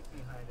no brake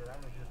behind it. I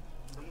was just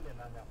leaning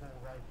on the whole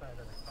right side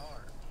of the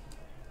car.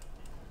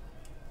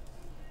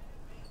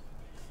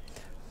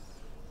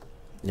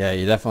 Yeah,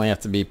 you definitely have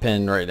to be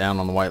pinned right down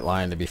on the white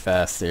line to be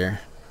fast here.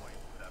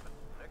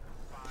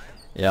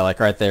 Yeah, like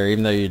right there,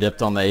 even though you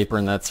dipped on the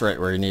apron, that's right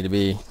where you need to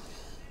be.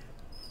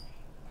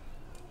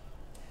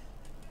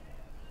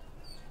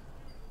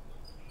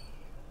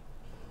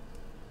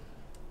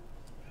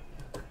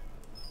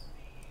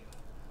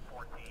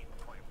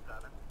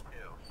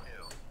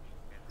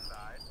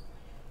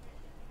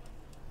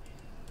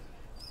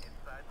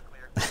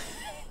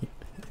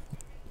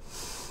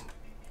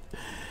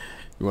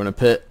 You want to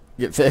pit,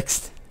 get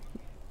fixed?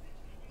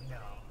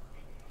 No.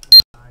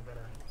 I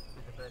gotta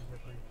get the bed hip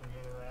recently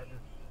anyway.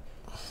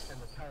 And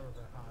the tires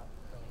are hot,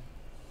 so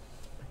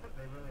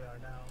they really are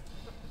now.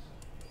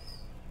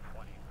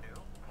 22.429.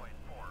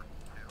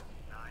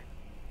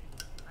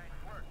 Nice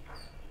work. 2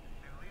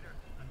 liters.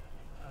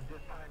 I'm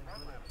just trying to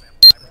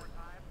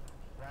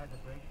ride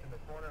the brakes in the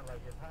corner like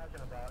you're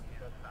talking about.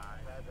 Just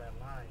ride that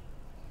line.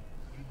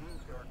 You do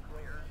feel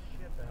clear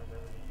shit down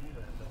there when you do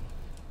that, though.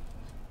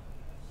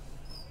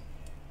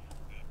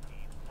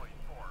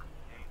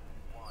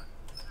 18.481.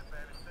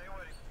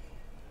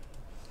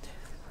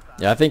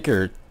 Yeah, I think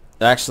you're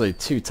actually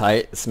too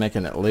tight. It's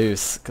making it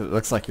loose because it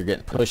looks like you're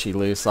getting pushy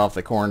loose off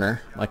the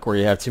corner, like where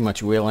you have too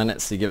much wheel in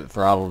it, so you give it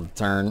throttle to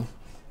turn,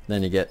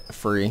 then you get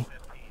free.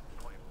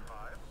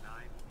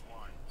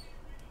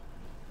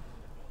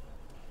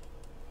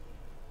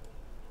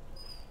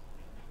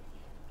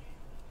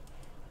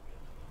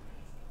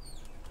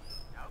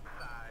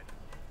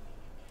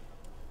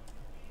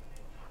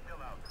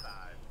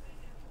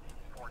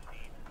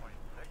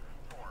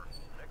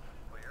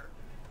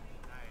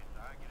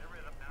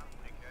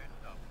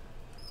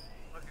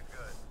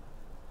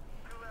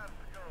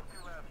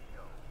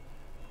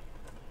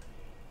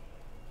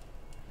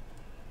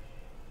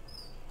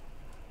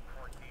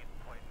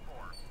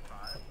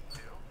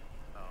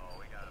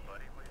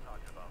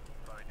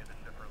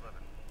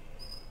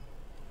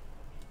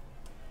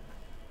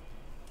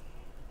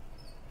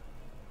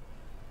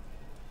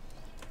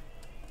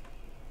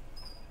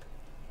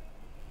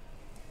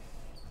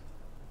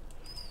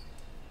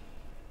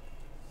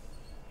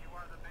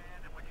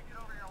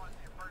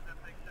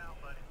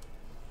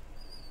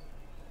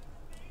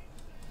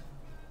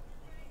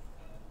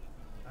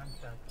 I'm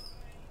stuck.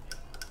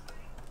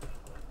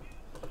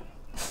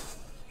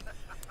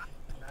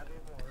 Not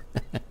anymore.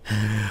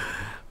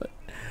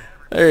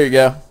 There you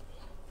go.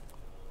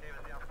 Gave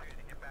us the opportunity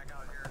to get back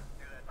out here,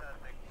 do that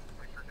testing.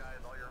 Picture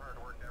guys, all your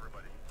hard work,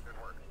 everybody. Good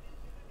work.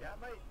 Yeah,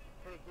 I might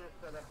take your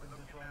setup and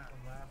just run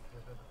from last year,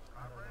 but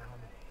I don't know how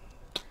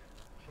much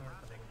chance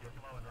I'm going to get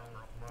between now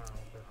and tomorrow.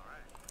 But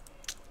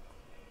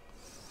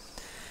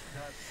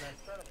that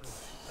setup is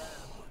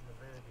fast in the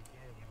very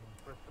beginning when you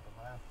switch to the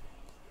last.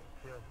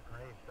 It feels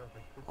great. It feels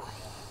like super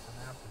fast. And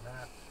after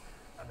that,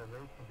 under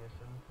race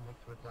conditions,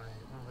 mixed with my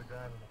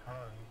overdrive in the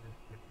car, it just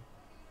gets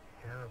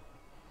terrible.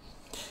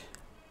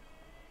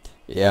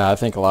 Yeah, I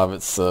think a lot of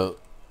it's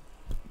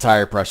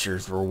tire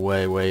pressures were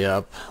way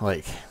up.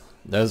 Like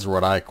those are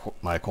what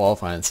my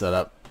qualifying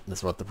setup.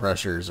 That's what the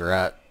pressures are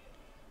at.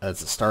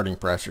 That's the starting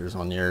pressures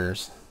on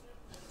yours.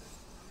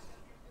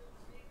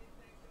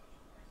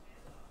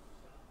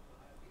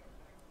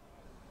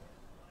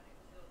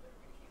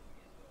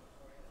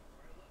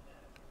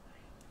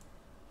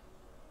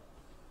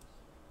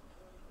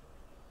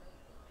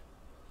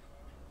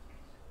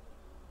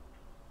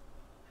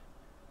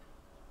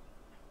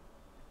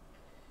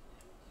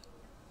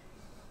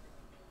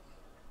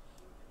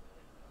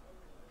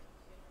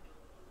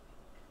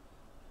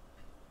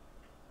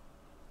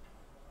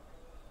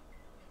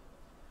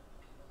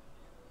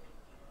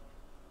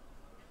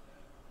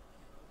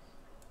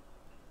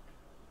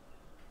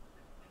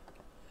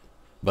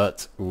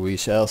 But we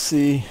shall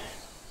see.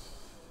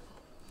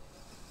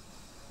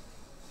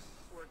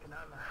 Working on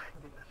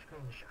getting a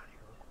screenshot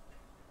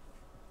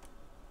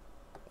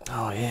here.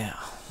 Oh yeah.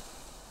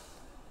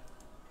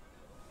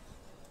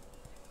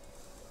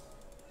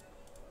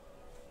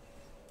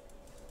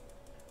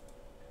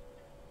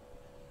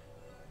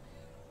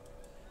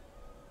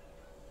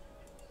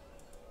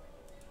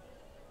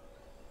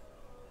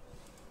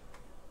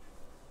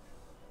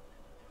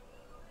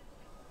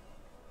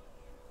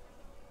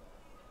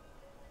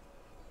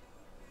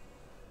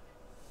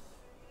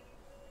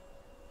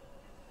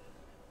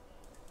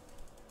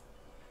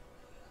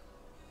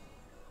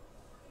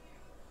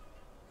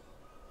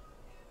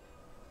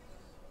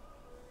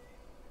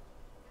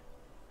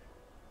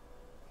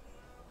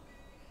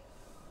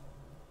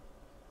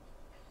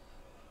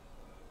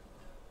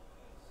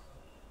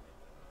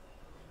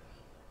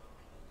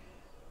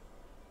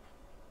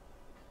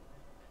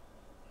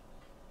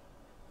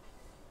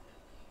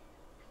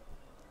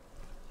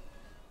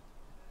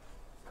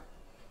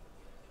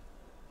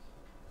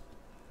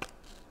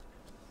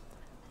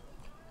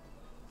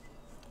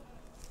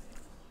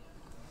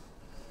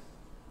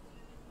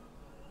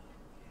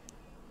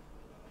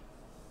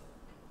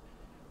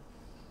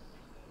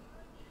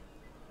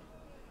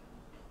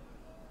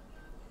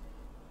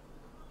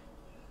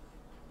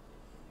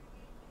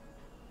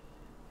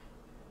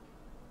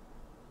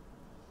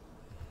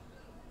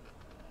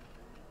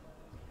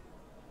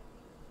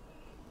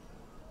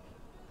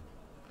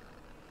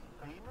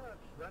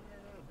 running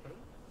any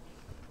tape?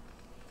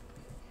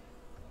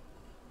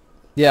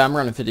 Yeah, I'm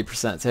running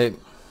 50% tape.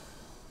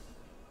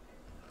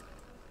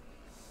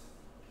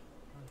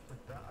 That's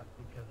just odd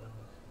because I'm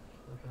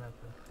looking at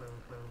the slow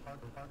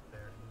puck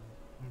there.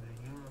 And either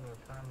you or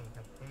Tommy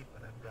have tape,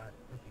 but I've got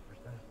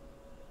 50%.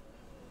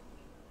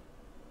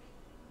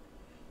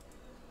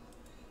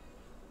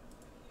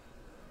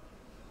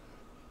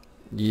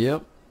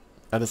 Yep.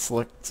 I just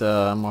looked,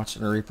 I'm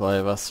watching a replay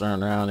of us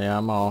throwing around. Yeah,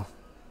 I'm all...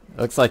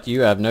 Looks like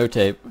you have no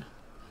tape. Okay,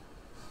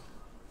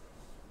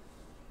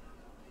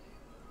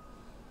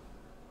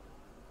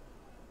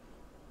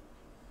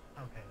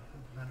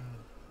 then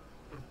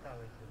it's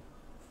probably just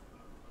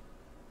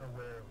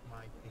aware of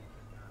my tape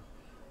and not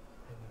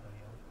anybody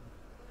else's.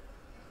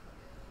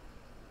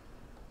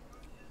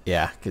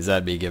 Yeah, because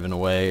that'd be giving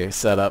away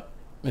setup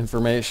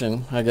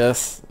information, I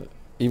guess,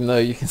 even though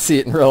you can see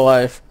it in real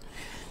life.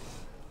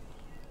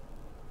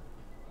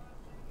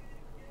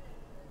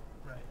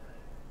 Right.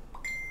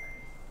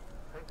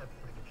 I think that's a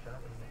pretty good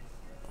shot, isn't it?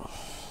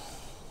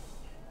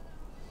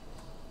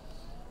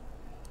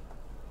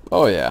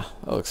 Oh yeah,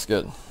 that looks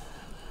good.